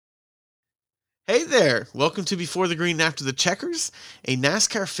Hey there! Welcome to Before the Green and After the Checkers, a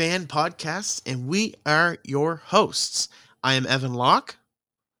NASCAR fan podcast, and we are your hosts. I am Evan Locke.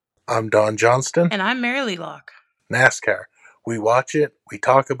 I'm Don Johnston. And I'm Marilee Locke. NASCAR. We watch it, we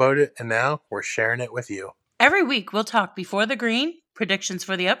talk about it, and now we're sharing it with you. Every week we'll talk before the green, predictions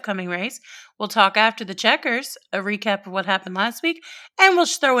for the upcoming race. We'll talk after the checkers, a recap of what happened last week, and we'll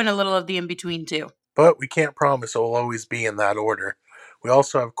throw in a little of the in-between too. But we can't promise it will always be in that order. We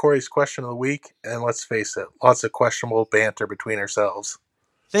also have Corey's question of the week, and let's face it, lots of questionable banter between ourselves.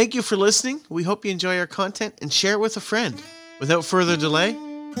 Thank you for listening. We hope you enjoy our content and share it with a friend. Without further delay,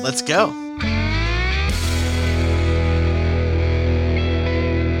 let's go.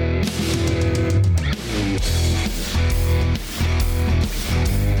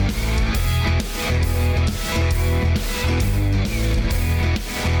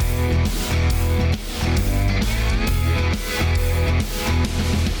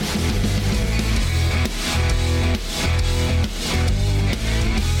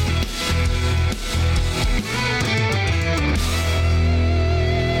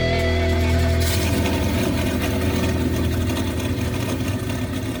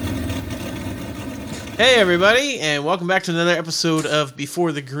 Hey everybody, and welcome back to another episode of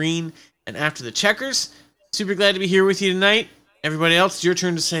Before the Green and After the Checkers. Super glad to be here with you tonight. Everybody else, it's your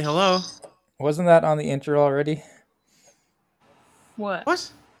turn to say hello. Wasn't that on the intro already? What?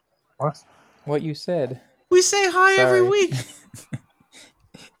 What you said. We say hi every week.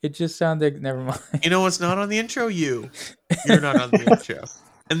 It just sounded... Never mind. You know what's not on the intro? You're not on the intro.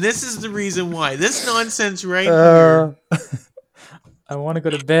 And this is the reason why. This nonsense right here. I want to go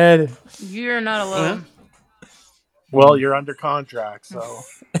to bed. You're not alone. Well, you're under contract, so...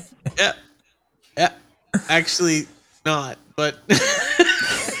 Yeah. Actually, not. But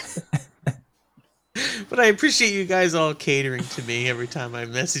but I appreciate you guys all catering to me every time I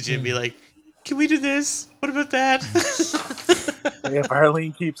message you and be like, can we do this? What about that? If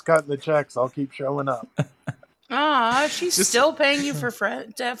Arlene keeps cutting the checks, I'll keep showing up. Aw, she's still paying you for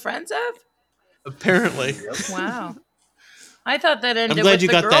to have friends of? Apparently. Wow. I thought that ended I'm glad with you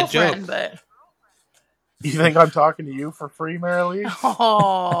the got that girlfriend, joke. but... You think I'm talking to you for free, Marilee?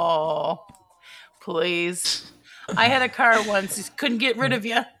 Oh, please. I had a car once. Couldn't get rid of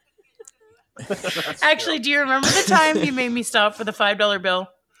you. Actually, do you remember the time you made me stop for the $5 bill?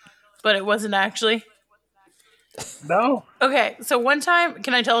 But it wasn't actually? No. Okay, so one time...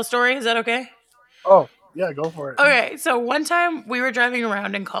 Can I tell a story? Is that okay? Oh, yeah, go for it. Okay, so one time we were driving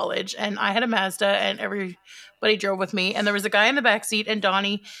around in college, and I had a Mazda, and everybody drove with me, and there was a guy in the back seat, and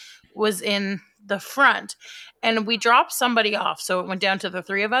Donnie was in the front, and we dropped somebody off, so it went down to the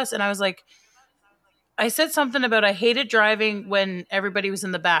three of us, and I was like, I said something about I hated driving when everybody was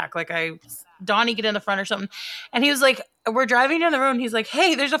in the back, like Donnie get in the front or something, and he was like, we're driving down the road, and he's like,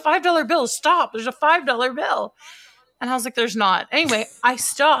 hey, there's a $5 bill, stop, there's a $5 bill. And I was like, there's not. Anyway, I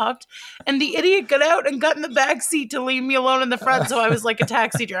stopped, and the idiot got out and got in the back seat to leave me alone in the front, so I was like a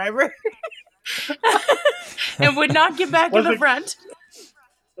taxi driver. And would not get back in the front.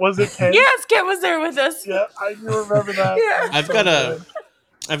 Was it Ken? Yes, Ken was there with us. Yeah, I do remember that. Yeah.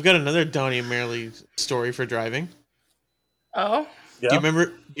 I've got another Donnie and Marilee story for driving. Oh? Yeah. Do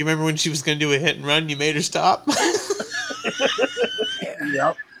you remember when she was going to do a hit and run, you made her stop?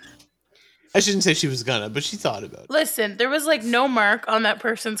 Yep. I shouldn't say she was gonna, but she thought about it. Listen, there was like no mark on that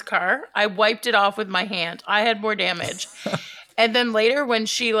person's car. I wiped it off with my hand. I had more damage. And then later when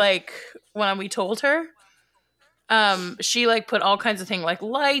when we told her, she put all kinds of things like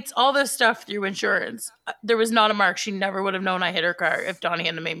lights, all this stuff through insurance. There was not a mark. She never would have known I hit her car if Donnie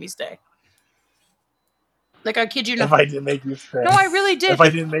hadn't made me stay. Like, I kid you not. If I didn't make you stay. No, I really did. If I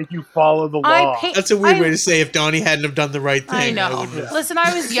didn't make you follow the law. That's a weird way to say if Donnie hadn't have done the right thing. I know. Listen,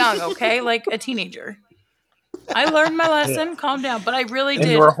 I was young, okay? Like a teenager. I learned my lesson. Yeah. Calm down. But I really did.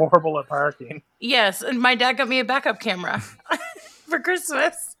 And you were horrible at parking. Yes. And my dad got me a backup camera for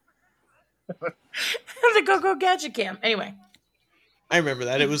Christmas. The Go-Go Gadget Cam. Anyway. I remember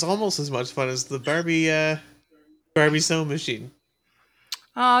that. It was almost as much fun as the Barbie sewing machine.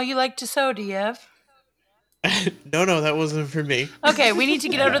 Oh, you like to sew, do you have? No, that wasn't for me. Okay, we need to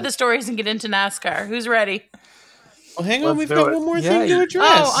get out of the stories and get into NASCAR. Who's ready? Oh, hang on. We've got one more thing to address.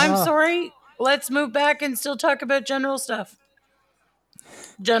 Oh, I'm sorry. Let's move back and still talk about general stuff.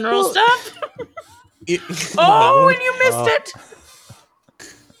 General stuff? And you missed it.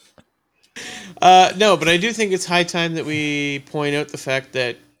 No, but I do think it's high time that we point out the fact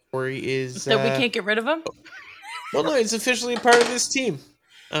that Corey is... That we can't get rid of him? Well, no, it's officially part of this team.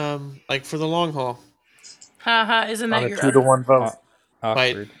 For the long haul. Haha, isn't that on your... a 2-1 vote.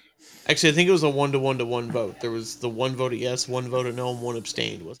 Actually, I think it was a 1-1-1 vote. There was the one vote yes, one vote no, and one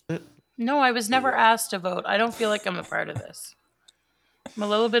abstained, wasn't it? No, I was never asked to vote. I don't feel like I'm a part of this. I'm a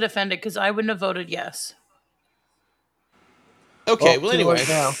little bit offended because I wouldn't have voted yes. Okay, well too anyway. late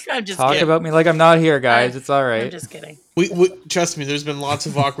now. I'm just Talk kidding. about me like I'm not here, guys. It's all right. I'm just kidding. We trust me, there's been lots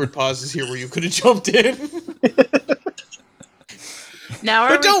of awkward pauses here where you could have jumped in. Now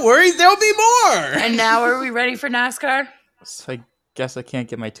But don't worry, there'll be more! And now are we ready for NASCAR? So I guess I can't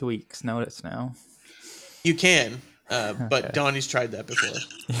get my 2 weeks notice now. You can, but Donnie's tried that before.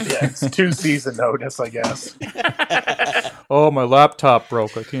 Yeah, it's 2 season notice, I guess. Oh, my laptop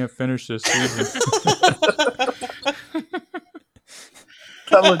broke. I can't finish this season.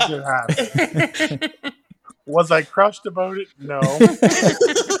 That legit happened. Was I crushed about it? No.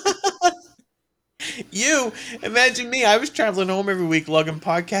 You, imagine me, I was traveling home every week lugging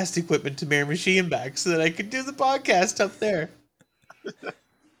podcast equipment to Miramichi and back so that I could do the podcast up there.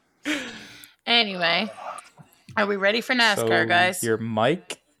 Anyway, are we ready for NASCAR, So, guys? your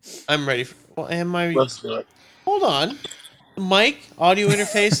mic? I'm ready for... Well, am I... Let's do it. Hold on. Mic, audio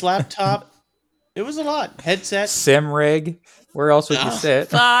interface, laptop. It was a lot. Headset. Sim rig? Where else would you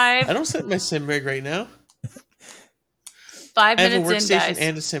sit? I 5 don't set my sim rig right now. 5 I have a minutes in, workstation guys.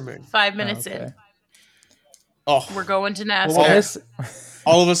 and a sim rig. 5 minutes Okay. in. Oh, We're going to NASCAR. Well, this,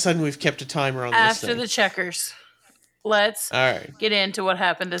 all of a sudden we've kept a timer on this After thing. the checkers, let's All right. get into what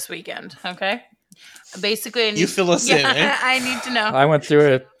happened this weekend, okay? Basically, I need, You fill us in, eh? I need to know. I went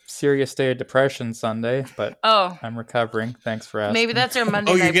through a serious day of depression Sunday, but Oh, I'm recovering. Thanks for asking. maybe that's our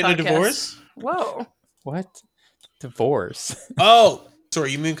Monday Oh, night you're getting podcast. a divorce? Whoa. What? Divorce? Oh,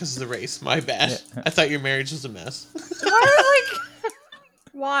 sorry, you mean because of the race. My bad. Yeah. I thought your marriage was a mess.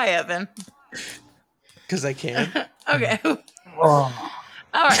 Why, Evan? Because I can. Okay. Oh.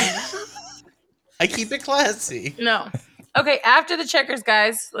 All right. I keep it classy. No. Okay, after the checkers,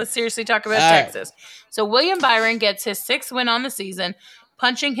 guys, let's seriously talk about All right. Texas. So William Byron gets his 6th win on the season,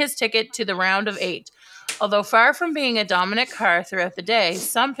 punching his ticket to the round of 8. Although far from being a dominant car throughout the day,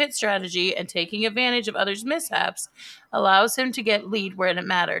 some pit strategy and taking advantage of others' mishaps allows him to get lead where it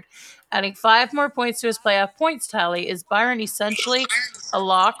mattered. Adding 5 more points to his playoff points tally, is Byron essentially a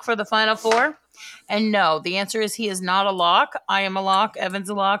lock for the Final Four? And no, the answer is he is not a lock. I am a lock. Evan's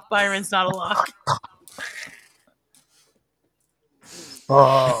a lock. Byron's not a lock.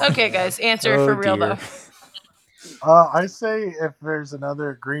 Oh. Okay, guys, answer Oh, for real, dear. though. I say if there's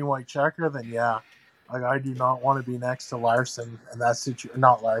another green-white checker, then yeah. Like, I do not want to be next to Larson in that situation.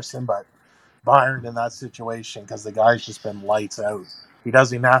 Not Larson, but Byron in that situation, because the guy's just been lights out. He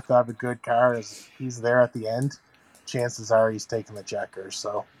doesn't even have to have a good car. As he's there at the end, chances are he's taking the checkers.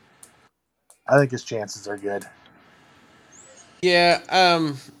 So I think his chances are good. Yeah,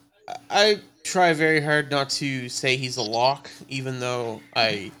 I try very hard not to say he's a lock, even though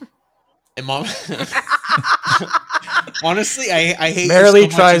I am on... Honestly, I hate Merrily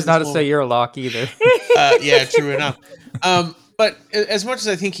you so much tries in not this to say you're a lock either. yeah, true enough. But as much as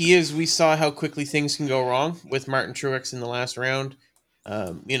I think he is, we saw how quickly things can go wrong with Martin Truex in the last round.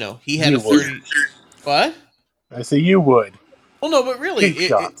 He had You a 30... would. What? I say you would. Well, no, but really... Cheap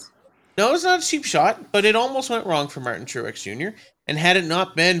shots. No, it's not a cheap shot, but it almost went wrong for Martin Truex Jr. And had it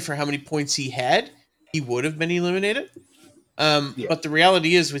not been for how many points he had, he would have been eliminated. Yeah. But the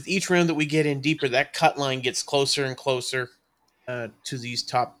reality is, with each round that we get in deeper, that cut line gets closer and closer to these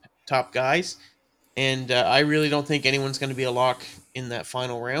top guys. And I really don't think anyone's going to be a lock in that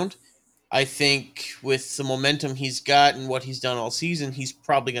final round. I think with the momentum he's got and what he's done all season, he's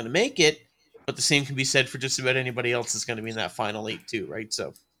probably going to make it. But the same can be said for just about anybody else that's going to be in that final 8 too, right?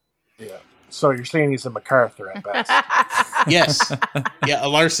 So, Yeah. So you're saying he's a MacArthur at best. yes. Yeah, a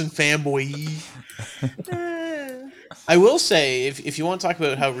Larson fanboy. I will say, if you want to talk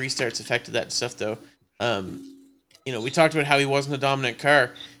about how restarts affected that stuff, though, we talked about how he wasn't a dominant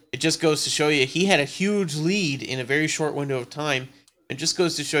car. It just goes to show you he had a huge lead in a very short window of time. It just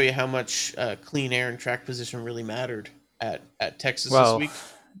goes to show you how much clean air and track position really mattered at Texas Well, this week.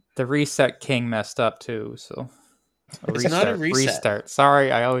 the reset king messed up too, so It's not a reset. Restart.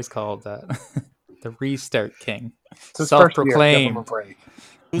 Sorry, I always called that. The restart king. It's his first year. Give him a Self-proclaimed. break.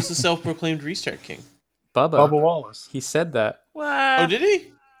 Who's the self-proclaimed restart king? Bubba. Bubba Wallace. He said that. What? Oh, did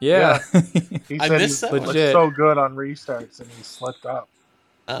he? Yeah. He I said missed he that was one. Legit. so good on restarts and he slipped up.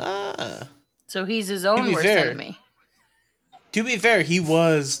 Ah. So he's his own be worst fair. enemy. To be fair, he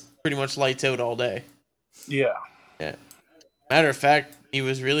was pretty much lights out all day. Yeah. Yeah. Matter of fact, he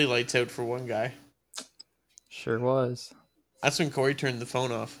was really lights out for one guy. Sure was. That's when Corey turned the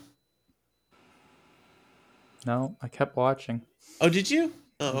phone off. No, I kept watching. Oh, did you?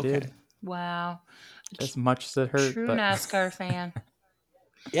 Oh, I okay. did. Wow. As much as it hurt. True but NASCAR fan.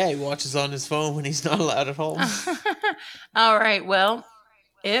 Yeah, he watches on his phone when he's not allowed at home. All right. Well,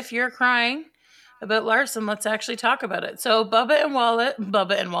 if you're crying about Larson, let's actually talk about it. So Bubba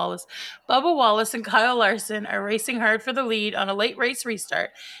Wallace and Kyle Larson are racing hard for the lead on a late race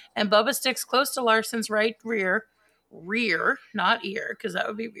restart, and Bubba sticks close to Larson's right rear, not ear, because that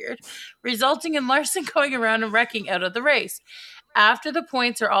would be weird, resulting in Larson going around and wrecking out of the race. After the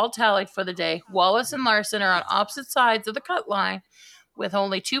points are all tallied for the day, Wallace and Larson are on opposite sides of the cut line, with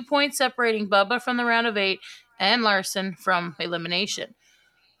only 2 points separating Bubba from the round of 8 and Larson from elimination.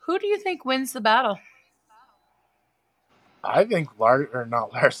 Who do you think wins the battle? I think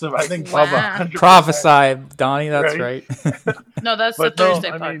not Larson. I think Bubba Wow. 100%. Prophesy, Donnie. That's Right? right. No, that's the But no, Thursday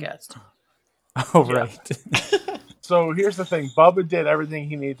I mean- podcast. Oh, Yeah. right. So here's the thing. Bubba did everything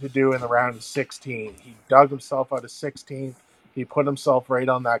he needed to do in the round of 16. He dug himself out of 16. He put himself right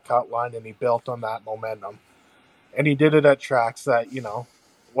on that cut line, and he built on that momentum. And he did it at tracks that,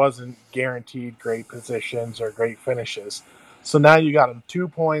 wasn't guaranteed great positions or great finishes. So now you got him 2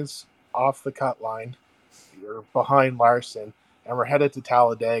 points off the cut line. You're behind Larson, and we're headed to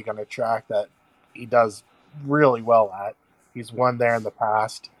Talladega on a track that he does really well at. He's won there in the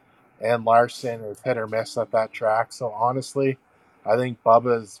past, and Larson is hit or miss at that track. So honestly, I think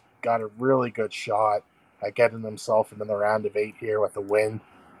Bubba's got a really good shot at getting himself into the round of 8 here with a win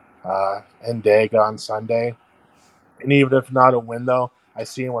in Dega on Sunday. And even if not a win, though, I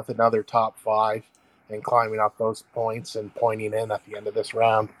see him with another top 5 and climbing up those points and pointing in at the end of this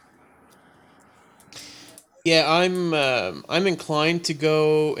round. Yeah, I'm inclined to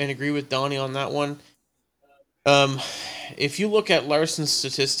go and agree with Donnie on that one. If you look at Larson's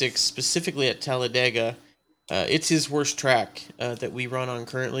statistics, specifically at Talladega, it's his worst track that we run on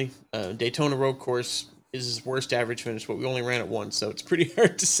currently. Daytona Road Course is his worst average finish, but we only ran it once, so it's pretty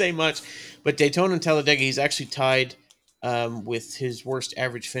hard to say much. But Daytona and Talladega, he's actually tied with his worst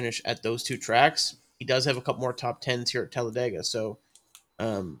average finish at those two tracks. He does have a couple more top 10s here at Talladega, so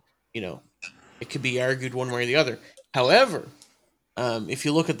it could be argued one way or the other. However, if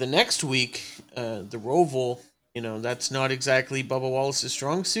you look at the next week, the Roval, that's not exactly Bubba Wallace's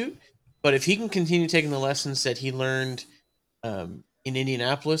strong suit. But if he can continue taking the lessons that he learned in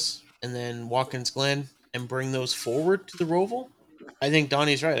Indianapolis and then Watkins Glen and bring those forward to the Roval, I think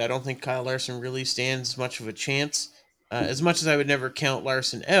Donnie's right. I don't think Kyle Larson really stands much of a chance. As much as I would never count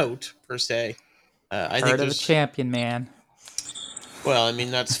Larson out, per se, I think Part of the champion, man. Well, I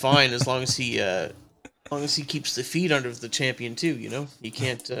mean, that's fine as long as he keeps the feet under the champion too. He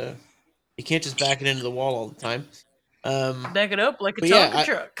can't just back it into the wall all the time. Back it up like a but yeah, Tonka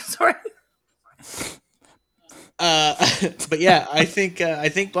truck. Sorry. But yeah, I think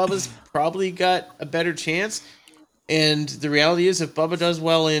Bubba's probably got a better chance. And the reality is, if Bubba does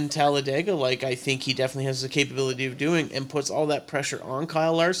well in Talladega, like I think he definitely has the capability of doing, and puts all that pressure on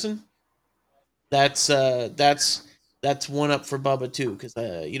Kyle Larson, that's one up for Bubba too, because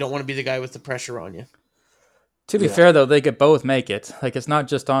you don't want to be the guy with the pressure on you. To be fair, though, they could both make it. Like, it's not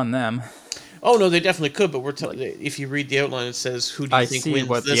just on them. Oh no, they definitely could, but if you read the outline, it says who do you think wins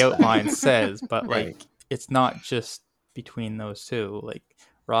what this the outline battle? says, but Right. like it's not just between those two. Like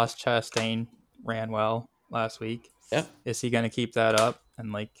Ross Chastain ran well last week. Yeah. Is he going to keep that up?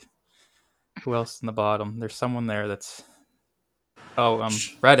 And like, who else in the bottom? There's someone there that's. Oh,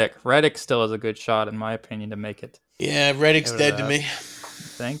 Reddick. Reddick still has a good shot, in my opinion, to make it. Yeah, Reddick's dead to me. I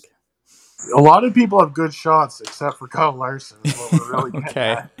think. A lot of people have good shots, except for Kyle Larson. Is what we're really getting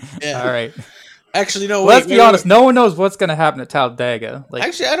Okay. at. Yeah. All right. Actually, no. Let's be honest. No one knows what's going to happen at Talladega. Like,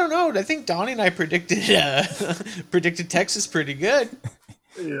 actually, I don't know. I think Donnie and I predicted Texas pretty good.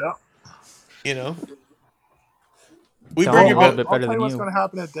 Yeah. We Donnie bring a it little back. bit I'll better tell you than what's you. going to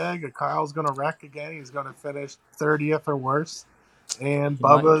happen at Dega. Kyle's going to wreck again. He's going to finish 30th or worse. And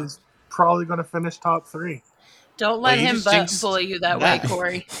Bubba's probably going to finish top 3. Don't let you him just jinxed bully you that that. way,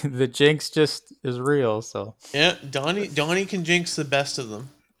 Corey. The jinx just is real. So Donnie can jinx the best of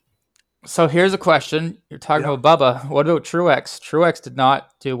them. So here's a question. You're talking Yeah. about Bubba. What about Truex? Truex did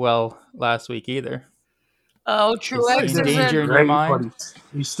not do well last week either. Oh, Is Truex he in is danger in. in your mind? But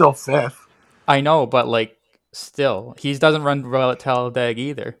he's still 5th. I know, but like still, he doesn't run well at Talladega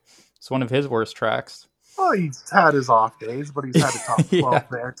either. It's one of his worst tracks. Well, he's had his off days, but he's had a top 12 Yeah.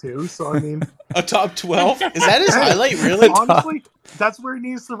 there too. So, I mean, A top 12? Is that his highlight, really? honestly, that's where he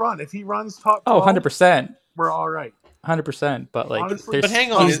needs to run. If he runs top 12, 100%. we're all right. 100%. But like, Honestly, But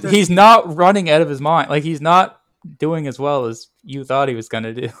hang on, he's not running out of his mind. Like, he's not doing as well as you thought he was going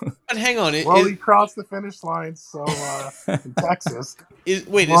to do. But hang on. Well, he crossed the finish line, so in Texas.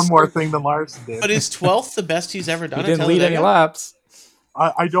 Wait, One more thing than Larson did. But is 12th the best he's ever done? He didn't lead any laps.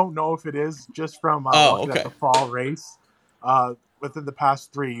 I don't know if it is, just from looking at the fall race. Within the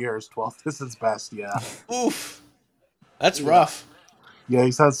past 3 years, 12th is his best, yeah. Oof. That's rough. Yeah,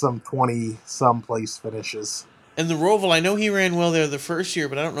 he's had some 20-some place finishes. And the Roval, I know he ran well there the first year,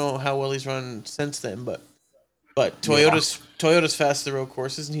 but I don't know how well he's run since then. But Yeah. Toyota's fast at the road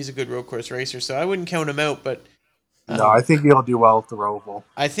courses, and he's a good road course racer, so I wouldn't count him out. But No, I think he'll do well at the Roval.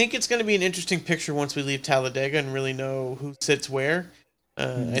 I think it's going to be an interesting picture once we leave Talladega and really know who sits where.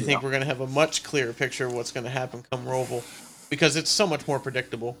 I think we're going to have a much clearer picture of what's going to happen come Roval, because it's so much more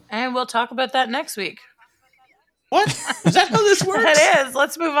predictable. And we'll talk about that next week. What? Is that how this works? That is.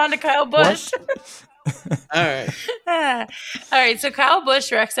 Let's move on to Kyle Busch. All right. All right. So Kyle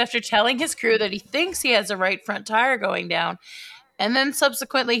Busch wrecks after telling his crew that he thinks he has a right front tire going down, and then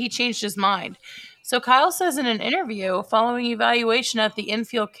subsequently he changed his mind. So Kyle says in an interview following evaluation at the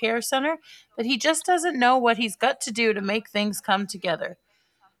Infield Care Center that he just doesn't know what he's got to do to make things come together.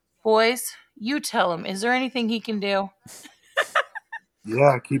 Boys, you tell him. Is there anything he can do?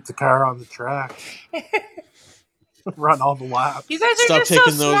 Yeah, keep the car on the track. Run all the laps. You guys are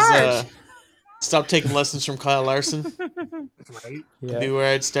just so smart. Stop taking lessons from Kyle Larson. Right? Yeah. Would be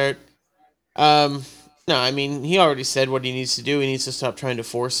where I'd start. No, I mean, he already said what he needs to do. He needs to stop trying to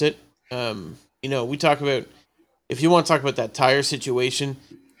force it. We talk about, if you want to talk about that tire situation,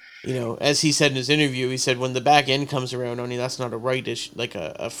 as he said in his interview, he said when the back end comes around, only that's not a right issue, like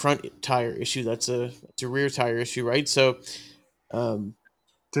a front tire issue. That's a rear tire issue, right? So,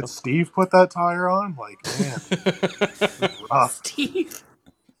 did Steve put that tire on? Like, man, rough. Steve.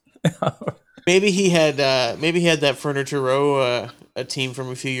 Maybe he had that Furniture Row a team from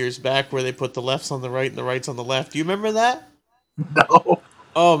a few years back where they put the lefts on the right and the rights on the left. Do you remember that? No.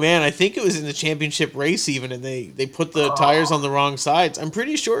 Oh man, I think it was in the championship race even, and they put the tires on the wrong sides. I'm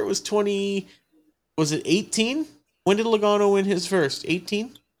pretty sure it was 20. Was it 18? When did Logano win his first?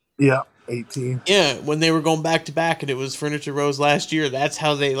 18? Yeah, 18. Yeah, when they were going back to back, and it was Furniture Row's last year. That's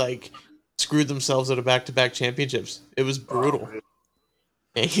how they screwed themselves out of back-to-back championships. It was brutal.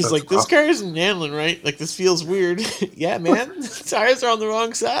 And he's That's like, this rough. car isn't handling right. Like, this feels weird. Yeah, man. The tires are on the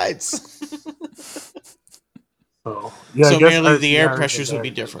wrong sides. So, yeah, So I guess merely the air RCR pressures would there. be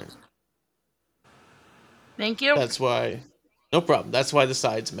different. Thank you. That's why. No problem. That's why the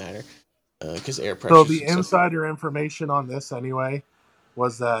sides matter. Because air pressure. So the insider information on this, anyway,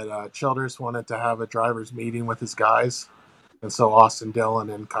 was that Childers wanted to have a driver's meeting with his guys, and so Austin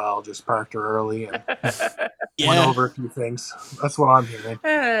Dillon and Kyle just parked her early and went over a few things. That's what I'm hearing.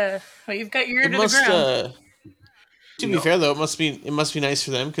 Well, you've got your ear to the ground. To be fair, though, it must be nice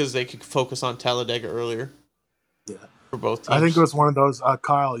for them because they could focus on Talladega earlier. Yeah, for both teams. I think it was one of those.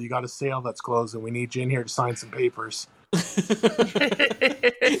 Kyle, you got a sale that's closing. We need you in here to sign some papers.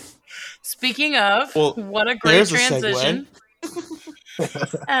 Speaking of, what a great transition.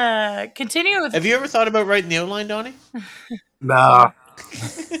 Continue with. Have you ever thought about writing the outline, Donnie? Nah,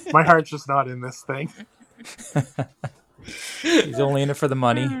 my heart's just not in this thing. He's only in it for the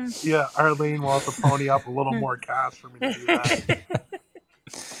money. Yeah, Arlene will have to pony up a little more cash for me to do that.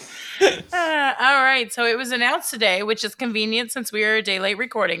 All right, so it was announced today, which is convenient since we are a day late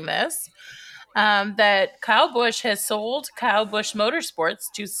recording this, that Kyle Busch has sold Kyle Busch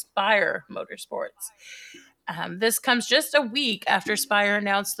Motorsports to Spire Motorsports. This comes just a week after Spire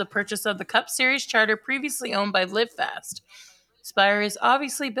announced the purchase of the Cup Series charter previously owned by Live Fast. Spire is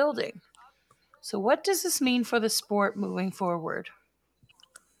obviously building. So what does this mean for the sport moving forward?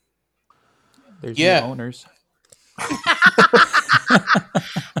 There's new owners.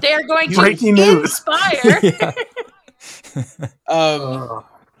 They are going Breaking to news. inspire.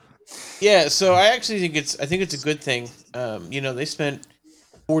 Yeah, so I actually think it's a good thing. They spent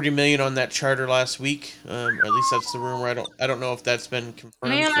 $40 million on that charter last week. At least that's the rumor. I don't know if that's been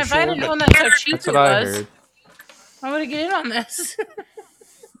confirmed. Man, for if sure, I'd have known that's how cheap that's it what I was, heard. I would have get in on this.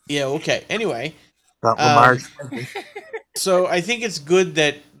 Yeah. Okay. Anyway, That Lamar's so I think it's good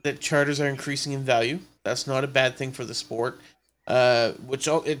that charters are increasing in value. That's not a bad thing for the sport.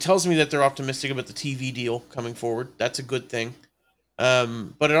 It tells me that they're optimistic about the TV deal coming forward. That's a good thing.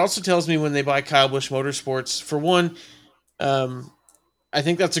 But it also tells me when they buy Kyle Busch Motorsports, for one, I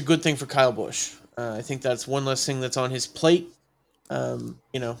think that's a good thing for Kyle Busch. I think that's one less thing that's on his plate.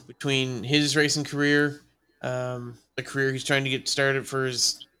 Between his racing career, the career he's trying to get started for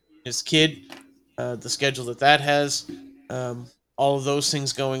his kid, the schedule that has, all of those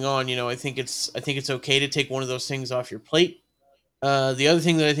things going on. I think it's okay to take one of those things off your plate. The other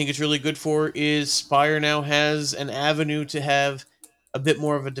thing that I think it's really good for is Spire now has an avenue to have a bit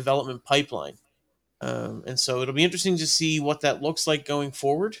more of a development pipeline. And so it'll be interesting to see what that looks like going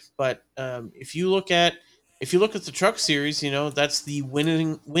forward. But if you look at the Truck Series, that's the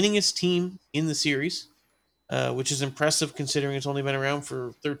winningest team in the series, which is impressive considering it's only been around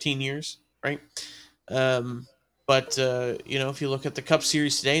for 13 years, right? But But if you look at the Cup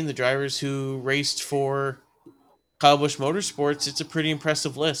Series today and the drivers who raced for Kyle Busch Motorsports, it's a pretty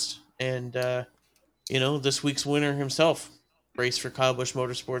impressive list. And this week's winner himself raced for Kyle Busch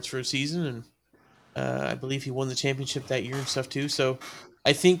Motorsports for a season, and I believe he won the championship that year and stuff too. So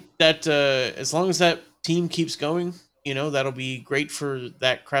I think that as long as that team keeps going, that'll be great for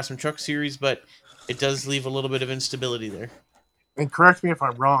that Craftsman Truck Series, but it does leave a little bit of instability there. And correct me if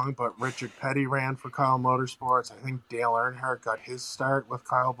I'm wrong, but Richard Petty ran for Kyle Motorsports. I think Dale Earnhardt got his start with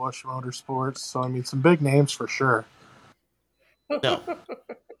Kyle Busch Motorsports. So, I mean, some big names for sure. No.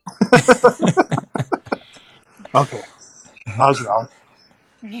 Okay. I was wrong.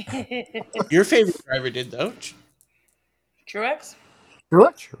 Your favorite driver did, though. Truex?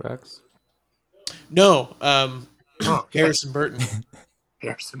 Truex. No, Okay. Harrison Burton.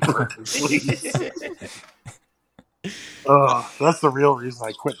 Harrison Burton, please. That's the real reason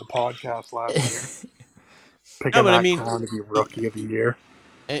I quit the podcast last year. Picking that to be Rookie of the Year.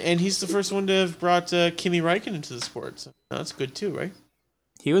 And he's the first one to have brought Kimi Räikkönen into the sport. So that's good too, right?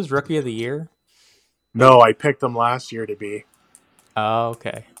 He was Rookie of the Year? No, I picked him last year to be. Oh,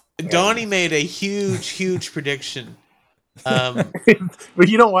 okay. Donnie made a huge prediction. But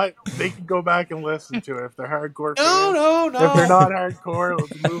you know what? They can go back and listen to it if they're hardcore fans. No. If they're not hardcore,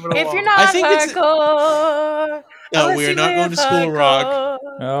 let's move it along. If you're not hardcore... No, we are not going to School of Rock.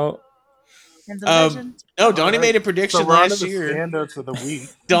 No. No, Donnie made a prediction last year. Standouts of the week.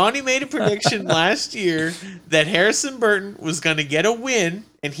 Donnie made a prediction last year that Harrison Burton was going to get a win,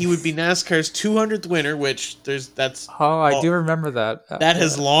 and he would be NASCAR's 200th winner. I do remember that. That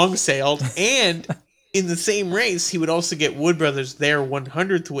has long sailed, and in the same race, he would also get Wood Brothers their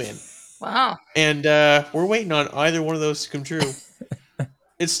 100th win. Wow! And we're waiting on either one of those to come true.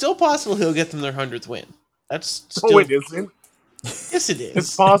 It's still possible he'll get them their 100th win. That's still. Oh, it isn't. Yes, it is.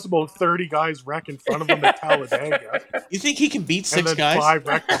 It's possible 30 guys wreck in front of him at Talladega. You think he can beat 6 and then guys? 5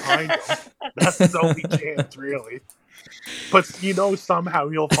 wreck behind him. That's his only chance, really. But somehow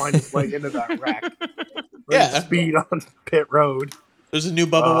he'll find his way into that wreck. Speed on pit road. There's a new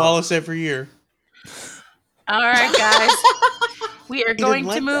Bubba Wallace every year. All right, guys. We are going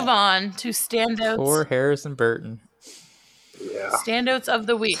to move on to standouts. Poor Harrison Burton. Yeah. Standouts of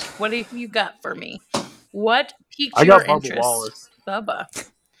the week. What have you got for me? What piqued your interest? Bubba Wallace. Bubba.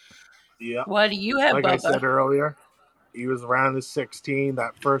 Yeah. What do you have, like Bubba? I said earlier, he was around his 16.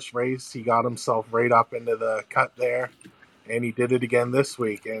 That first race, he got himself right up into the cut there, and he did it again this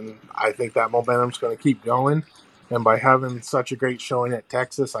week. And I think that momentum's going to keep going. And by having such a great showing at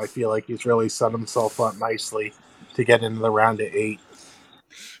Texas, I feel like he's really set himself up nicely to get into the round of 8.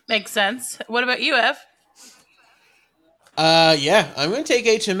 Makes sense. What about you, Ev? Yeah, I'm going to take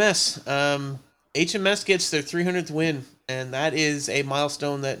HMS. HMS gets their 300th win, and that is a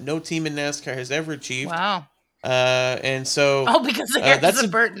milestone that no team in NASCAR has ever achieved. Wow. And so... Oh, because of Harrison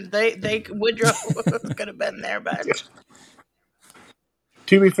Burton. Woodrow could have been there, but...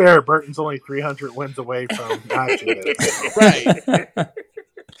 To be fair, Burton's only 300 wins away from matching it. Right.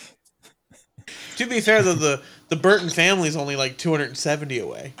 To be fair, though, the Burton family is only like 270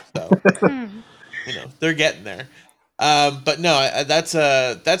 away. So, they're getting there. But no, that's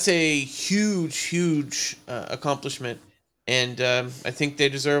a huge accomplishment, and I think they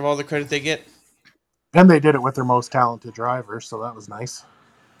deserve all the credit they get. And they did it with their most talented driver, so that was nice.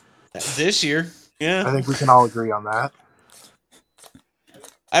 This year, yeah. I think we can all agree on that.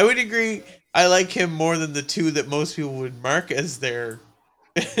 I would agree. I like him more than the 2 that most people would mark as their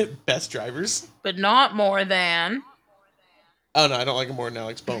best drivers. But not more than... Oh, no, I don't like him more than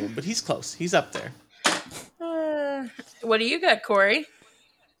Alex Bowman, but he's close. He's up there. What do you got, Corey?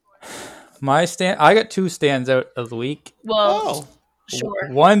 I got 2 standout of the week. Well,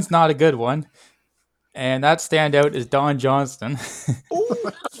 sure. One's not a good one, and that standout is Don Johnston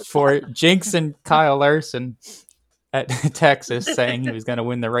for jinxing Kyle Larson at Texas, saying he was going to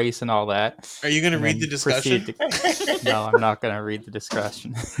win the race and all that. Are you going to read the discussion? No, I'm not going to read the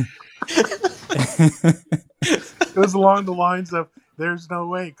discussion. It was along the lines of, there's no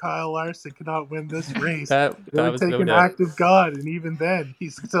way Kyle Larson cannot win this race. that was take an act of God, and even then,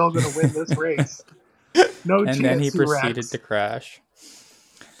 he's still going to win this race. No chance. And then he proceeded to crash.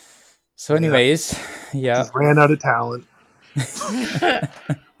 So anyways, yeah. Just ran out of talent. So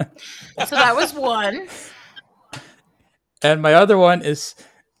that was one. And my other one is,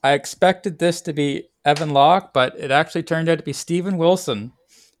 I expected this to be Evan Locke, but it actually turned out to be Steven Wilson,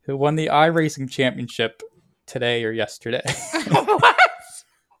 who won the iRacing championship today or yesterday. What?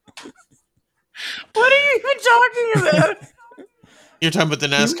 What are you even talking about? You're talking about the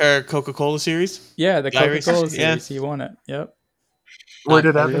NASCAR Coca-Cola series? Yeah, the Coca-Cola series. Yeah. He won it. Yep. Where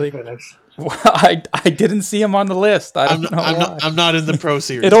did Evan finish? Well, I didn't see him on the list. I don't know why. I'm not in the Pro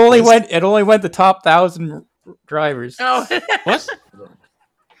Series. It only went the top 1,000 drivers. Oh, What?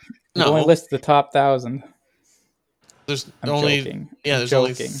 It only lists the top 1,000. There's I'm only joking. there's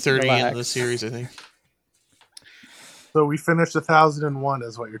only 30 in the series, I think. So we finished 1,001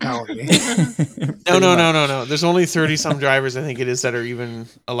 is what you're telling me. No. There's only 30 some drivers, I think it is, that are even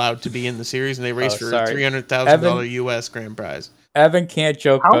allowed to be in the series, and they race for $300,000 US grand prize. Evan can't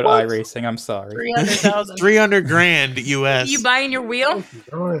joke about iRacing. I'm sorry. 300,000. 300 grand US. You buying your wheel?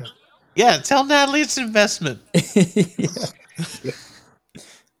 Yeah, tell Natalie it's an investment.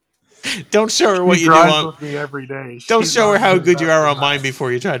 Don't show her what you do on. With me every day. Don't show her how good you are on mine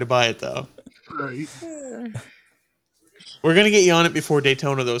before you try to buy it, though. Right. We're gonna get you on it before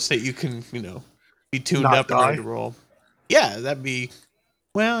Daytona, though, so that you can, be tuned up and ready to roll. Yeah, that'd be.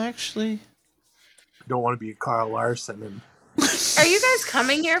 Well, actually, I don't want to be Kyle Larson. Are you guys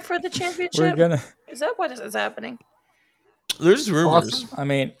coming here for the championship? Is that what is happening? There's rumors. I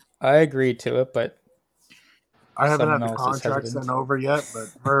mean, I agreed to it, but I haven't had the contract sent over yet, but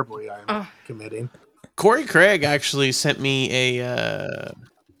verbally I'm committing. Corey Craig actually sent me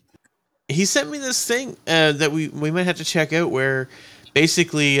he sent me this thing that we might have to check out, where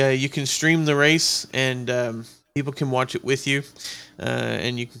basically you can stream the race and people can watch it with you,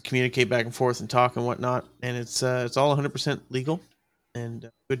 and you can communicate back and forth and talk and whatnot, and it's all 100% legal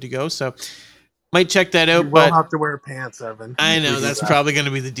and good to go. So might check that out. You will have to wear pants, Evan. I know that's probably going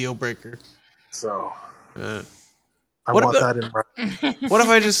to be the deal breaker. So I what want that in. What if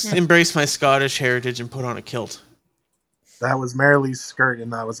I just embrace my Scottish heritage and put on a kilt? That was Marilee's skirt,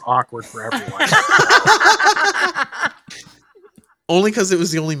 and that was awkward for everyone. Only because it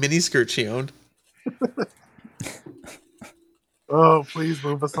was the only mini skirt she owned. Oh, please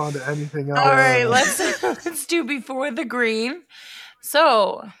move us on to anything else. All right, let's do Before the Green.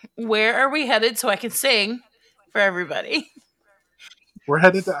 So, where are we headed so I can sing for everybody? We're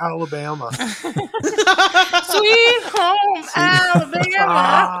headed to Alabama. Sweet home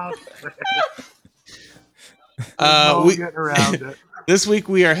Alabama. Getting around it. This week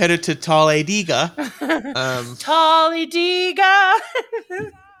we are headed to Talladega. Talladega.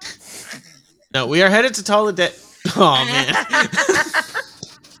 No, we are headed to Talladega. Oh man,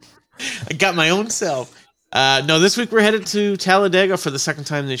 I got my own self. No, this week we're headed to Talladega for the second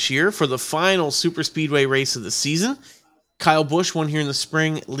time this year for the final super speedway race of the season. Kyle Busch won here in the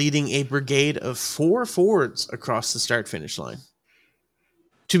spring, leading a brigade of 4 Fords across the start-finish line.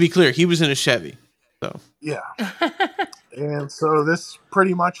 To be clear, he was in a Chevy. So yeah. And so this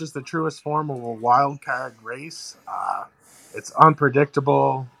pretty much is the truest form of a wild card race. It's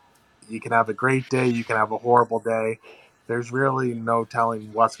unpredictable. You can have a great day. You can have a horrible day. There's really no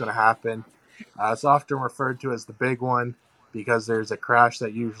telling what's going to happen. It's often referred to as the big one because there's a crash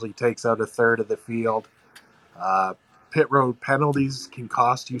that usually takes out a third of the field. Pit road penalties can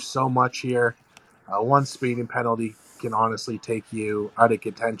cost you so much here. One speeding penalty can honestly take you out of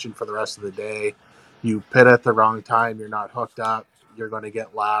contention for the rest of the day. You pit at the wrong time, you're not hooked up, you're going to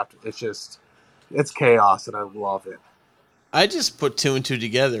get lapped. It's chaos, and I love it. I just put 2 and 2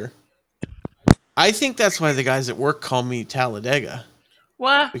 together. I think that's why the guys at work call me Talladega.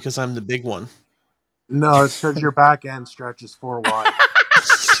 What? Because I'm the big one. No, it's because your back end stretches 4 wide.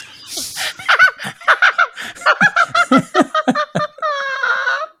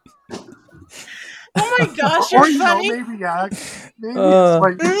 Oh my gosh, you're funny. Maybe it's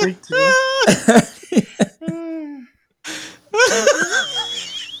what you think too.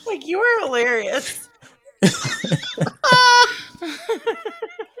 Like, you were hilarious.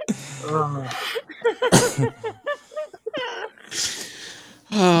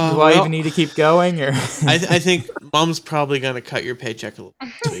 Do I even need to keep going? Or I think Mom's probably going to cut your paycheck a little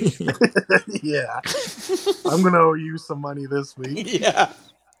this week. Yeah. I'm going to owe you some money this week. Yeah.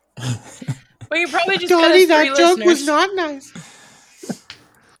 Well, you probably just got us 3 that joke listeners. was not nice.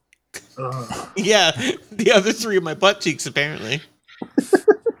 Yeah, the other 3 of my butt cheeks, apparently.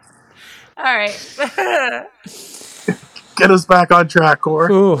 All right. Get us back on track,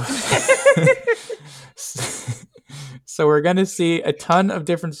 Cor. So we're going to see a ton of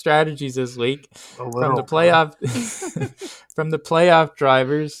different strategies this week from the playoff from the playoff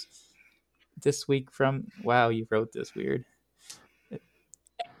drivers this week. Wow, you wrote this weird.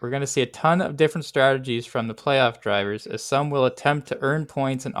 We're going to see a ton of different strategies from the playoff drivers, as some will attempt to earn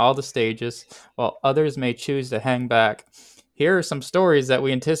points in all the stages, while others may choose to hang back. Here are some stories that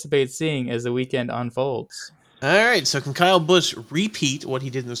we anticipate seeing as the weekend unfolds. All right, so can Kyle Busch repeat what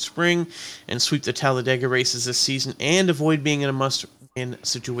he did in the spring and sweep the Talladega races this season and avoid being in a must-win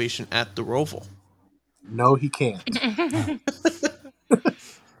situation at the Roval? No, he can't.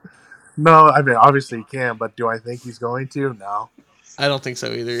 No, I mean obviously he can, but do I think he's going to? No. I don't think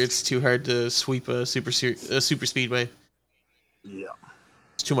so either. It's too hard to sweep a super speedway. Yeah.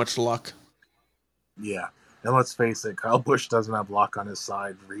 It's too much luck. Yeah. And let's face it, Kyle Busch doesn't have luck on his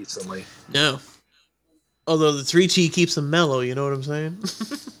side recently. No. Although the 3T keeps him mellow, you know what I'm saying?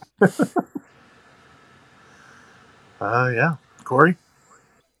 Yeah. Corey?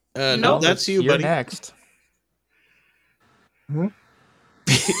 No, Nope. that's you, You're buddy. next. Hmm?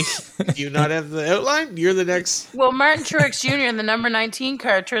 Do you not have the outline? You're the next. Will Martin Truex Jr. and the number 19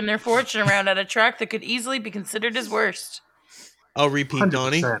 car turn their fortune around at a track that could easily be considered his worst? I'll repeat,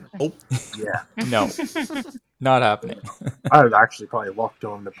 Donnie. 100%. Oh, Yeah. No, not happening. I would actually probably look to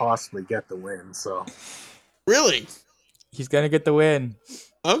him to possibly get the win. So really? He's gonna get the win.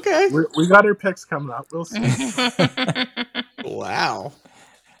 Okay. we got our picks coming up. We'll see. Wow.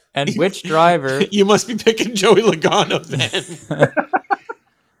 And which driver? You must be picking Joey Logano then.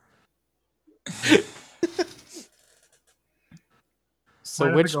 So Might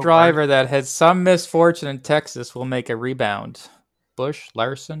have which to go driver that had some misfortune in Texas will make a rebound? Busch,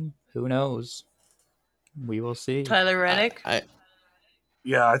 Larson, who knows? We will see. Tyler Reddick.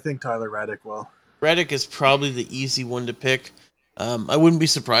 Yeah, I think Tyler Reddick will. Reddick is probably the easy one to pick. I wouldn't be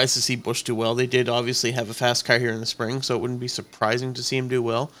surprised to see Busch do well. They did obviously have a fast car here in the spring, so it wouldn't be surprising to see him do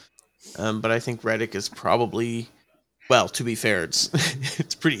well. But I think Reddick is probably, well, to be fair, it's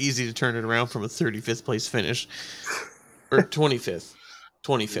it's pretty easy to turn it around from a 35th place finish. Or 25th.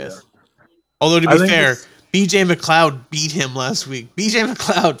 25th. Yeah. Although, to I be think fair, this- BJ McLeod beat him last week. BJ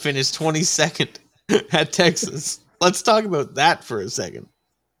McLeod finished 22nd at Texas. Let's talk about that for a second.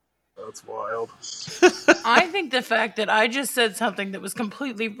 That's wild. I think the fact that I just said something that was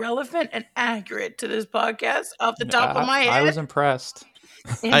completely relevant and accurate to this podcast off the top of my head. I was impressed.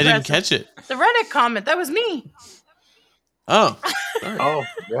 I didn't catch it. The Reddick comment, that was me. Oh. Sorry. Oh,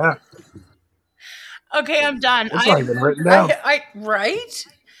 yeah. Okay, I'm done. It's not even written down. Right?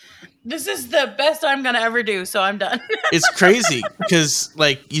 This is the best I'm going to ever do, so I'm done. It's crazy because,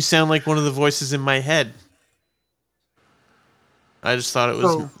 like, you sound like one of the voices in my head. I just thought it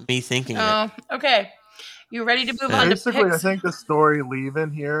was me thinking it. Oh, okay. You ready to move on to Basically, picks? I think the story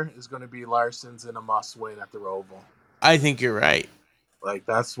leaving here is going to be Larson's in a must-win at the Roval. I think you're right. Like,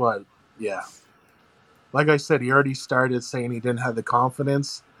 that's what, yeah. Like I said, he already started saying he didn't have the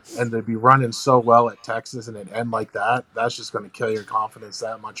confidence, and to be running so well at Texas and it end like that, that's just going to kill your confidence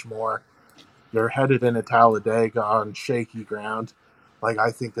that much more. You're headed into Talladega on shaky ground. Like, I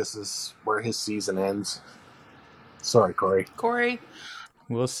think this is where his season ends. Sorry, Corey. Corey,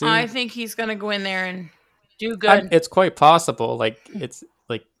 We'll see. I think he's going to go in there and do good. It's quite possible.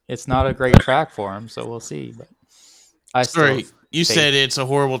 It's not a great track for him, so we'll see. But Sorry, you faith. said it's a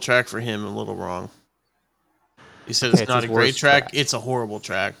horrible track for him. A little wrong. You said it's It's not his a great worst track. track. It's a horrible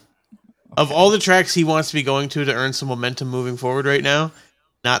track. Of all the tracks he wants to be going to earn some momentum moving forward right now,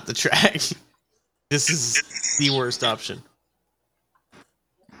 not the track. This is the worst option.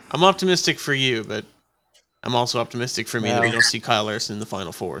 I'm optimistic for you, but I'm also optimistic for me that we Well. don't see Kyle Larson in the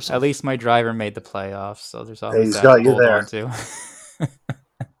Final Four. So. At least my driver made the playoffs, so there's always he's that got to you hold there. on to.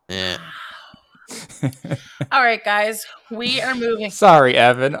 Yeah. All right, guys, we are moving. Sorry,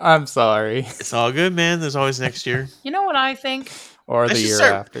 Evan. I'm sorry. It's all good, man. There's always next year. You know what I think? Or the should year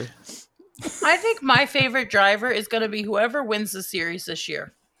start- after. I think my favorite driver is going to be whoever wins the series this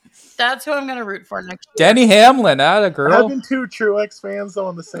year. That's who I'm going to root for next year. Denny Hamlin, atta girl. Having two Truex fans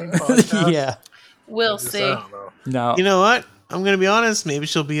on the same podcast. Yeah. We'll I see. don't know. No. You know what? I'm going to be honest. Maybe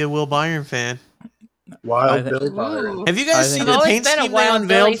she'll be a Will Byron fan. Wild I think- Bill Byron. Ooh. Have you I guys think- seen I've the always paint been a scheme they Wild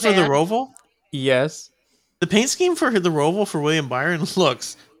unveiled Billy for the fan. Roval? Yes. The paint scheme for the Roval for William Byron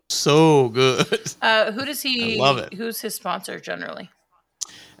looks so good. Who does he? I love it. Who's his sponsor generally?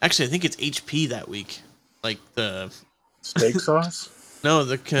 Actually, I think it's HP that week. Like the Steak sauce?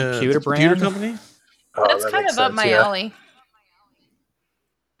 the Computer computer brand? company. Oh, That's that kind makes of up sense, my yeah. alley.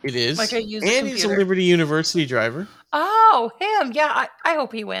 It is. Like I use a and he's a computer. Liberty University driver. Oh, him. Yeah, I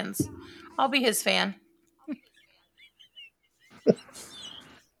hope he wins. I'll be his fan.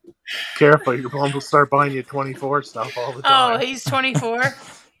 Careful, your mom will start buying you 24 stuff all the Oh, time. he's 24.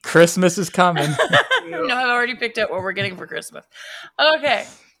 Christmas is coming. No, I've already picked out what we're getting for Christmas. Okay,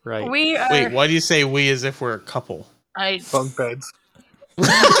 Right. we are. Wait, why do you say we as if we're a couple? I Bunk beds.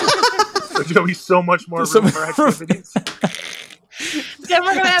 There's gonna be so much more room for activities. then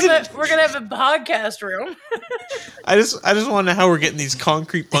we're gonna have a podcast room. I just want to know how we're getting these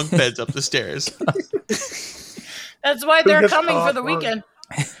concrete bunk beds up the stairs. That's why they're gets coming for the popcorn? weekend.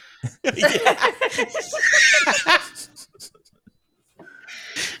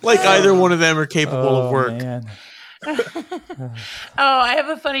 Like either one of them are capable Oh, of work. man. Oh, I have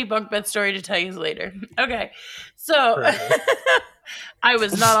a funny bunk bed story to tell you later. Okay, so Perfect. I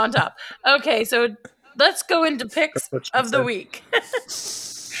was not on top. Okay, so let's go into picks That's what she of the said. week.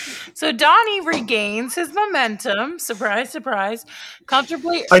 So Donnie regains his momentum. Surprise, surprise.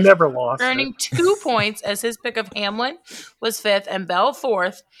 Comfortably I never lost earning it. 2 points as his pick of Hamlin was 5th and Bell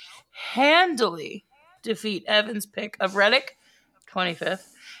 4th. Handily defeat Evan's pick of Reddick, 25th,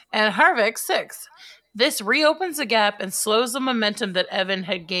 and Harvick 6th. This reopens the gap and slows the momentum that Evan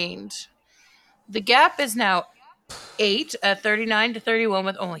had gained. The gap is now 8 at 39 to 31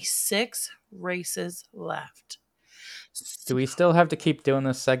 with only 6 races left. Do we still have to keep doing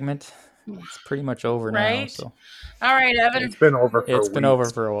this segment? It's pretty much over now. Right? So All right, Evan. It's been over for it's been over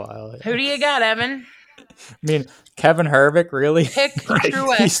weeks. for a while. Who do you got, Evan? I mean, Kevin Harvick, really? Pick Right.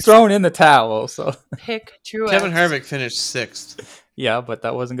 Truex. He's thrown in the towel. So Pick Truex. Kevin Harvick finished 6th. yeah, but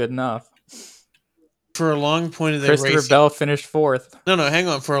that wasn't good enough. For a long point of the Christopher race. Bell finished 4th. No, hang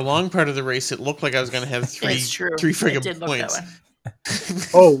on. For a long part of the race, it looked like I was going to have three It's true. three It friggin' did look that points. way.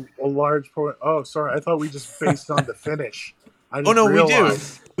 Oh, a large point. Oh, sorry. I thought we just based on the finish. I didn't Oh, no, we do.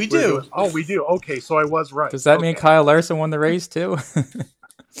 realize We we're do. doing- Oh, we do. Okay, so I was right. Does that mean Okay. Kyle Larson won the race too?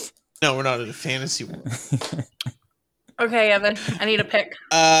 No, we're not in a fantasy one. Okay, Evan. I need a pick.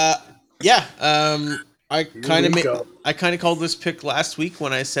 Yeah. I Here kind we of go. called this pick last week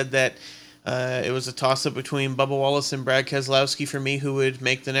when I said that it was a toss-up between Bubba Wallace and Brad Keselowski for me who would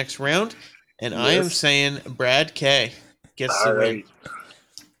make the next round, and I am Yes. saying Brad K gets All the win.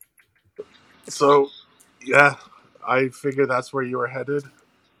 right. So, yeah, I figured that's where you were headed,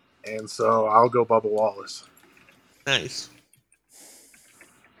 and so I'll go Bubba Wallace. Nice.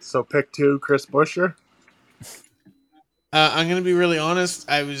 So pick 2, Chris Buescher. I'm going to be really honest.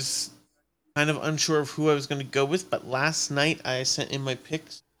 I was kind of unsure of who I was going to go with, but last night I sent in my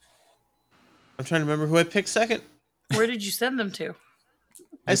picks. I'm trying to remember who I picked second. Where did you send them to?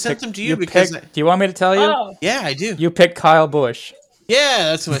 I sent them to you because... Do you want me to tell you? Oh, Yeah, I do. You picked Kyle Busch. Yeah,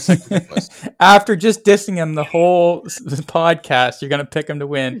 that's who my second pick was. After just dissing him the whole podcast, you're going to pick him to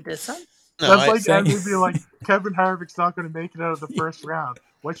win. this one? No, That's I, like saying- Evan would be like, Kevin Harvick's not going to make it out of the first round.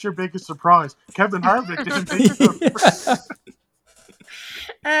 What's your biggest surprise? Kevin Harvick didn't make it out of the first round.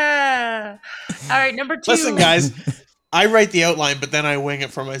 All right, number 2. listen, guys, I write the outline, but then I wing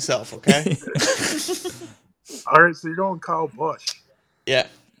it for myself, okay? All right, so you're going Kyle Busch. Yeah.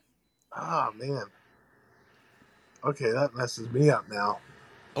 Ah, man. Okay, that messes me up now.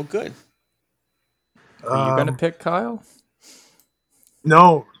 Oh, good. Are you going to Um, pick Kyle?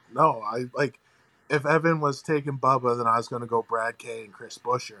 No. I like if Evan was taking Bubba, then I was going to go Brad K and Chris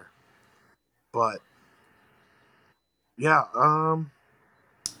Buescher. But yeah,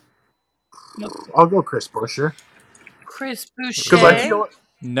 I'll go Chris Buescher Chris because I Boucher. feel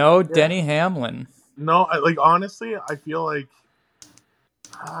No, Denny Hamlin. no, I like honestly, I feel like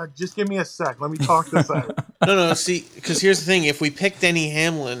just give me a sec. Let me talk this out. No, see, because here's the thing. If we pick Denny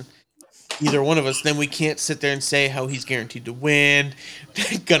Hamlin, either one of us, then we can't sit there and say how he's guaranteed to win,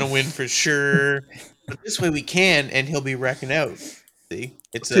 gonna win for sure. But this way we can, and he'll be wrecking out. See?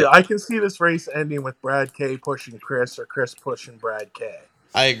 See, I can see this race ending with Brad K pushing Chris or Chris pushing Brad K.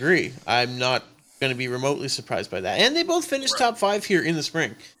 I agree. I'm not going to be remotely surprised by that. And they both finished top 5 here in the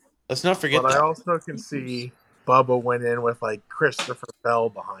spring. Let's not forget But that. I also can see Bubba went in with like Christopher Bell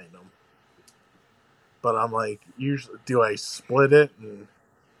behind him. But I'm like, usually, do I split it and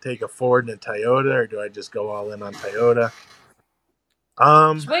take a Ford and a Toyota, or do I just go all in on Toyota?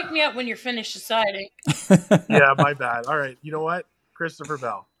 Just wake me up when you're finished deciding. Yeah, my bad. All right, you know what? Christopher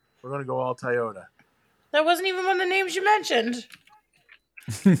Bell. We're gonna go all Toyota. That wasn't even one of the names you mentioned.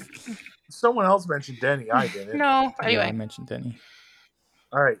 Someone else mentioned Denny. I didn't. No. Yeah, I Anyway. mentioned Denny.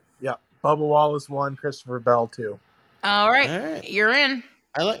 All right. Yeah. Bubba Wallace 1, Christopher Bell 2. All right. All right. You're in.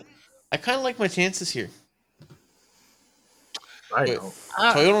 I kind of like my chances here. I Wait. know.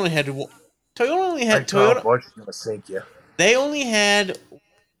 Toyota only had one. Toyota. Bush is gonna sink you. They only had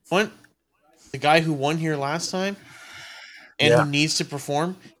one. The guy who won here last time, and Yeah. who needs to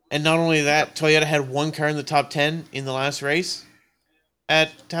perform. And not only that, Toyota had one car in the top 10 in the last race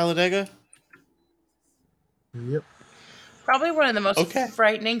at Talladega. Yep. Probably one of the most Okay.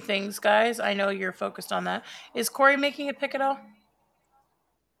 frightening things, guys. I know you're focused on that. Is Corey making a pick at all?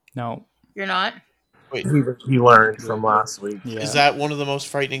 No. You're not? Wait, He learned from last week. Yeah. is that one of the most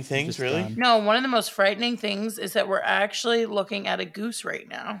frightening things, Just really? done. No, one of the most frightening things is that we're actually looking at a goose right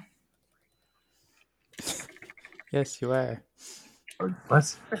now. Yes, you are.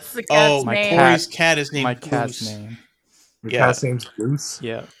 What? That's the cat's Oh, my name. cat. Corey's cat is named My Goose. cat's name. Your Yeah. cat's name's Goose?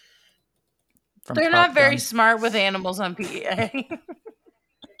 Yeah. From They're Top not very Gun. smart with animals on PEA.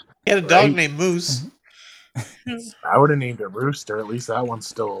 He had a dog Right. named Moose. I would have named it Rooster. At least that one's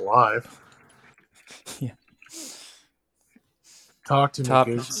still alive. Yeah. Talk to me, Top.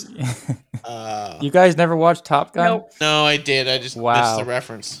 Goose. You guys never watched Top Gun? Nope. No, I did. I just missed the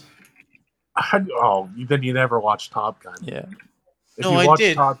reference. Then you never watched Top Gun. Yeah. If No, you I watched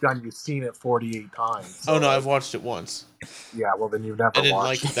did. Top Gun, you've seen it 48 times. So Oh no, I've watched it once. Yeah, well then you've never I didn't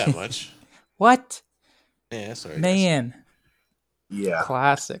watched like it that much. What? Yeah, sorry. Man. Yeah.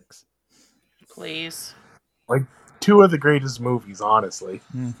 Classics. Please. Like 2 of the greatest movies, honestly.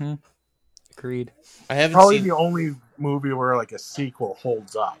 Mm-hmm. Agreed. I haven't Probably seen. the only movie where like a sequel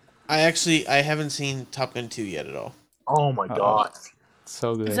holds up. I haven't seen Top Gun 2 yet at all. Oh my god.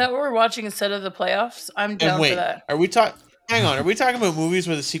 So good. Is that what we're watching instead of the playoffs? I'm down And wait, for that. are we talking? Hang on, are we talking about movies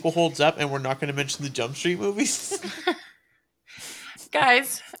where the sequel holds up, and we're not going to mention the Jump Street movies?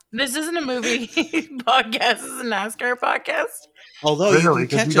 Guys, this isn't a movie podcast. This is a NASCAR podcast. Although Really? you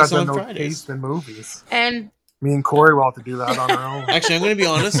can Because you catch us guys have on no Fridays. taste in movies. And Me and Corey will have to do that on our own. Actually, I'm going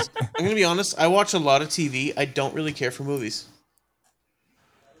to be honest. I watch a lot of TV. I don't really care for movies.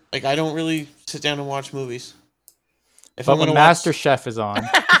 Like, I don't really sit down and watch movies. If But I'm when going to watch, MasterChef is on,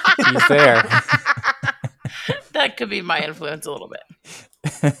 he's there. that could be my influence a little bit.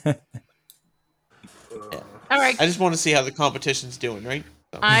 All right. I just want to see how the competition's doing, right?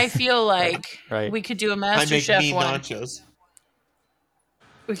 So, I feel like Right. we could do a I make MasterChef mean one. nachos.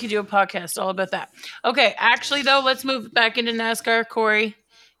 We could do a podcast all about that. Okay, actually, though, let's move back into NASCAR. Corey,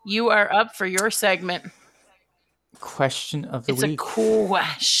 you are up for your segment. Question of the It's week. a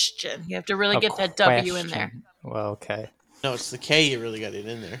question. You have to really get that W in there. Question. Well, okay. No, it's the K. You really got it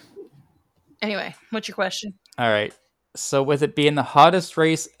in there. Anyway, what's your question? All right. So with it being the hottest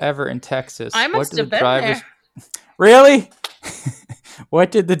race ever in Texas, I what must did have the been drivers there. Really?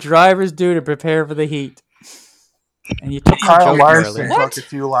 What did the drivers do to prepare for the heat? And you took my Kyle joke Larson earlier. took a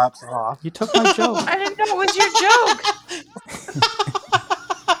few laps off. You took my joke. I didn't know it was your joke.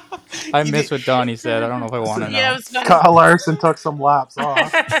 I missed what Donnie said. I don't know if I want to know. Yeah, it was funny. Kyle Larson took some laps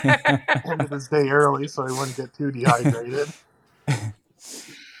off. Ended his day early so he wouldn't get too dehydrated.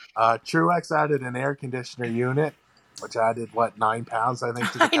 Truex added an air conditioner unit, which added 9 pounds, I think,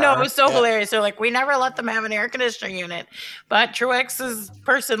 to the I know, it car. was so hilarious. They're like, we never let them have an air conditioner unit, but Truex's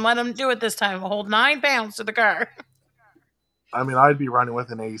person let them do it this time. Hold 9 pounds to the car. I mean, I'd be running with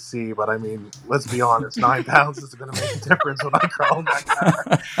an AC, but I mean, let's be honest, 9 pounds is going to make a difference when I crawl in that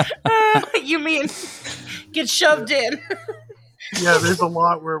car. You mean get shoved in? Yeah, there's a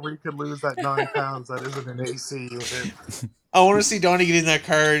lot where we could lose that 9 pounds that isn't an AC unit. I want to see Donnie get in that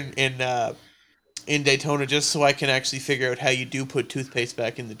car in Daytona just so I can actually figure out how you do put toothpaste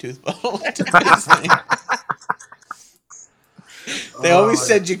back in the tooth bottle. They always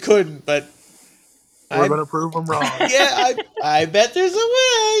said you couldn't, but We're going to prove them wrong. yeah, I bet there's a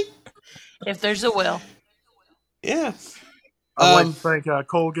way. If there's a will. Yeah. I'd like to thank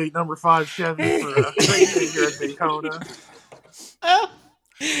Colgate number 5 Chevy for racing here at Daytona.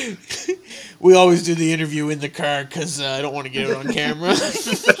 We always do the interview in the car because I don't want to get it on camera.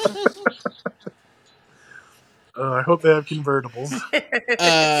 I hope they have convertibles.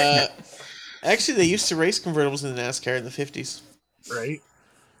 Actually, they used to race convertibles in the NASCAR in the 50s. Right?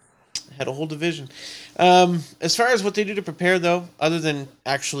 Had a whole division. As far as what they do to prepare, though, other than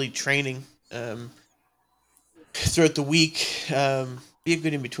actually training throughout the week, be a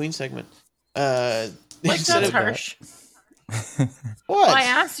good in-between segment. Like, that's harsh. What? I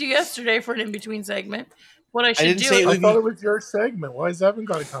asked you yesterday for an in-between segment. What I should didn't do. say it I would thought it was your segment. Why has Evan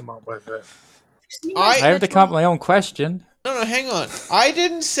got to come up with it? I have to come up with my own question. No, hang on. I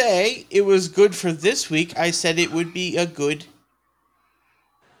didn't say it was good for this week. I said it would be a good...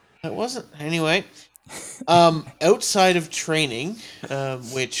 It wasn't. Anyway, outside of training,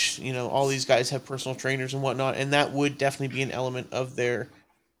 which, all these guys have personal trainers and whatnot, and that would definitely be an element of their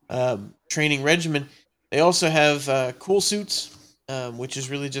training regimen. They also have cool suits, which is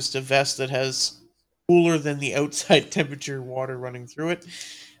really just a vest that has cooler than the outside temperature water running through it.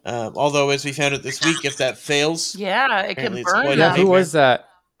 Although, as we found out this week, if that fails... Yeah, it can apparently it's burn quite a Yeah, them. who nightmare. was that?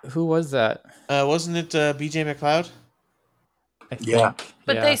 Who was that? Wasn't it BJ McLeod? I Yeah. think.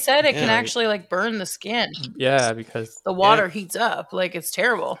 But Yeah. they said it can Yeah. actually burn the skin. Yeah, because The water heats up. It's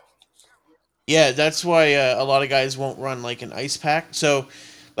terrible. Yeah, that's why a lot of guys won't run an ice pack. So,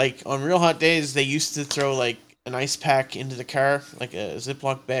 on real hot days, they used to throw an ice pack into the car, like a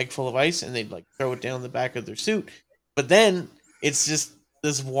Ziploc bag full of ice, and they'd throw it down the back of their suit. But then it's just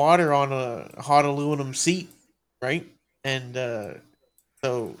this water on a hot aluminum seat, right? And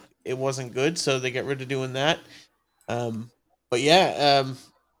so it wasn't good. So they got rid of doing that. But yeah,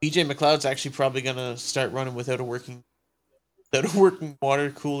 BJ McLeod's actually probably gonna start running without a working. that are working water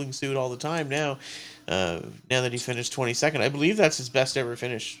cooling suit all the time now. Now that he finished 22nd, I believe that's his best ever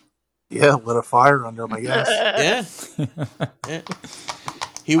finish. Yeah, lit a fire under him, I guess. Yeah, yeah.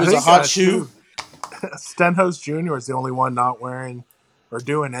 He I was a think hot shoe. too, Stenhouse Jr. is the only one not wearing or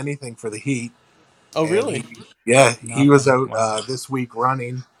doing anything for the heat. Oh, And really? he was out Wow. this week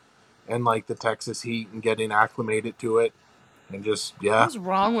running in like the Texas heat and getting acclimated to it, and just What's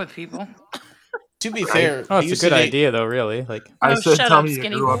wrong with people? To be Right. fair, Oh, he it's a used good to date. idea, though. Really, like I Oh, said, shut tell up, me you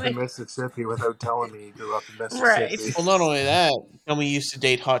skinny grew up in boy. Mississippi without telling me you grew up in Right. Mississippi. Well, not only that, tell me you used to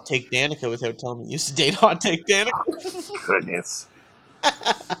date Hot Take Danica without telling me you used to date Hot Take Danica. Goodness,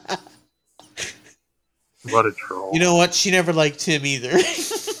 what a troll! You know what? She never liked him either.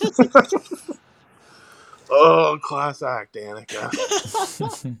 Oh, class act, Danica.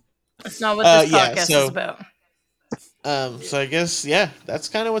 That's not what this Yeah, podcast so- is about. So I guess that's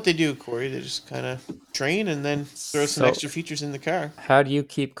kind of what they do, Corey. They just kind of train and then throw some So- extra features in the car. how do you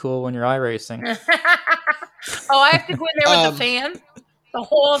keep cool when you're iRacing? Oh, I have to go in there with the fan the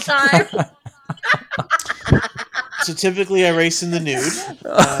whole time. So typically I race in the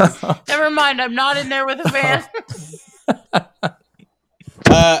nude. Never mind, I'm not in there with a fan.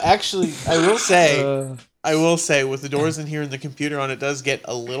 Actually, I will say Uh, with the doors in here and the computer on, it does get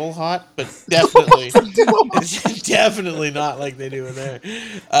a little hot, but definitely, it's definitely not like they do in there.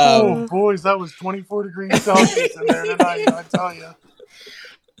 Oh, boys, that was 24 degrees Celsius in there tonight, I tell you.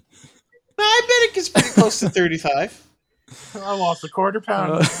 I bet it gets pretty close to 35. I lost a quarter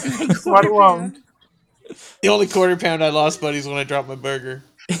pound. uh, Let alone. The only quarter pound I lost, buddy, is when I dropped my burger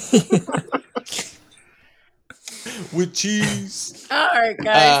with cheese. All right,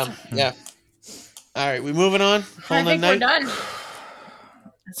 guys. Yeah. All right, we moving on. I Calling think it we're night. done.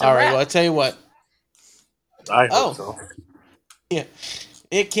 It's a All right. wrap. Well, I tell you what. I hope Oh. so. Yeah,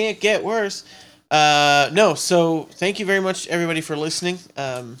 it can't get worse. No, so thank you very much, everybody, for listening.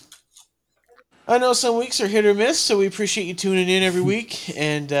 I know some weeks are hit or miss, so we appreciate you tuning in every week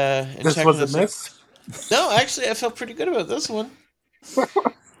and This checking was a us out. miss. No, actually, I felt pretty good about this one.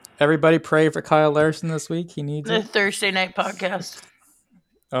 everybody pray for Kyle Larson this week. He needs The it. Thursday night podcast.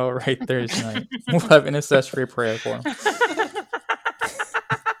 Oh, right, Thursday night. We'll have an accessory prayer for him.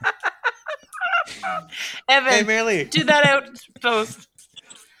 Evan, Hey, Merely. do that out post.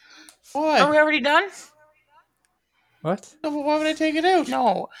 Are we Why? already done? What? No, but why would I take it out?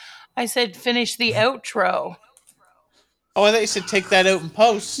 No. I said finish the outro. Oh, I thought you said take that out and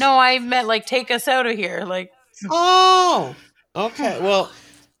post. No, I meant like take us out of here. Like, Oh, okay. Well,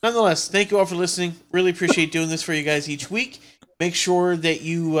 nonetheless, thank you all for listening. Really appreciate doing this for you guys each week. Make sure that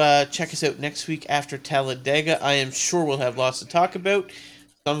you check us out next week after Talladega. I am sure we'll have lots to talk about.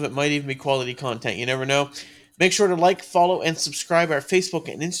 Some of it might even be quality content. You never know. Make sure to like, follow, and subscribe our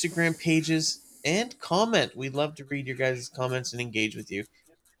Facebook and Instagram pages and comment. We'd love to read your guys' comments and engage with you.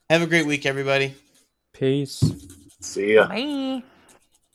 Have a great week, everybody. Peace. See ya. bye.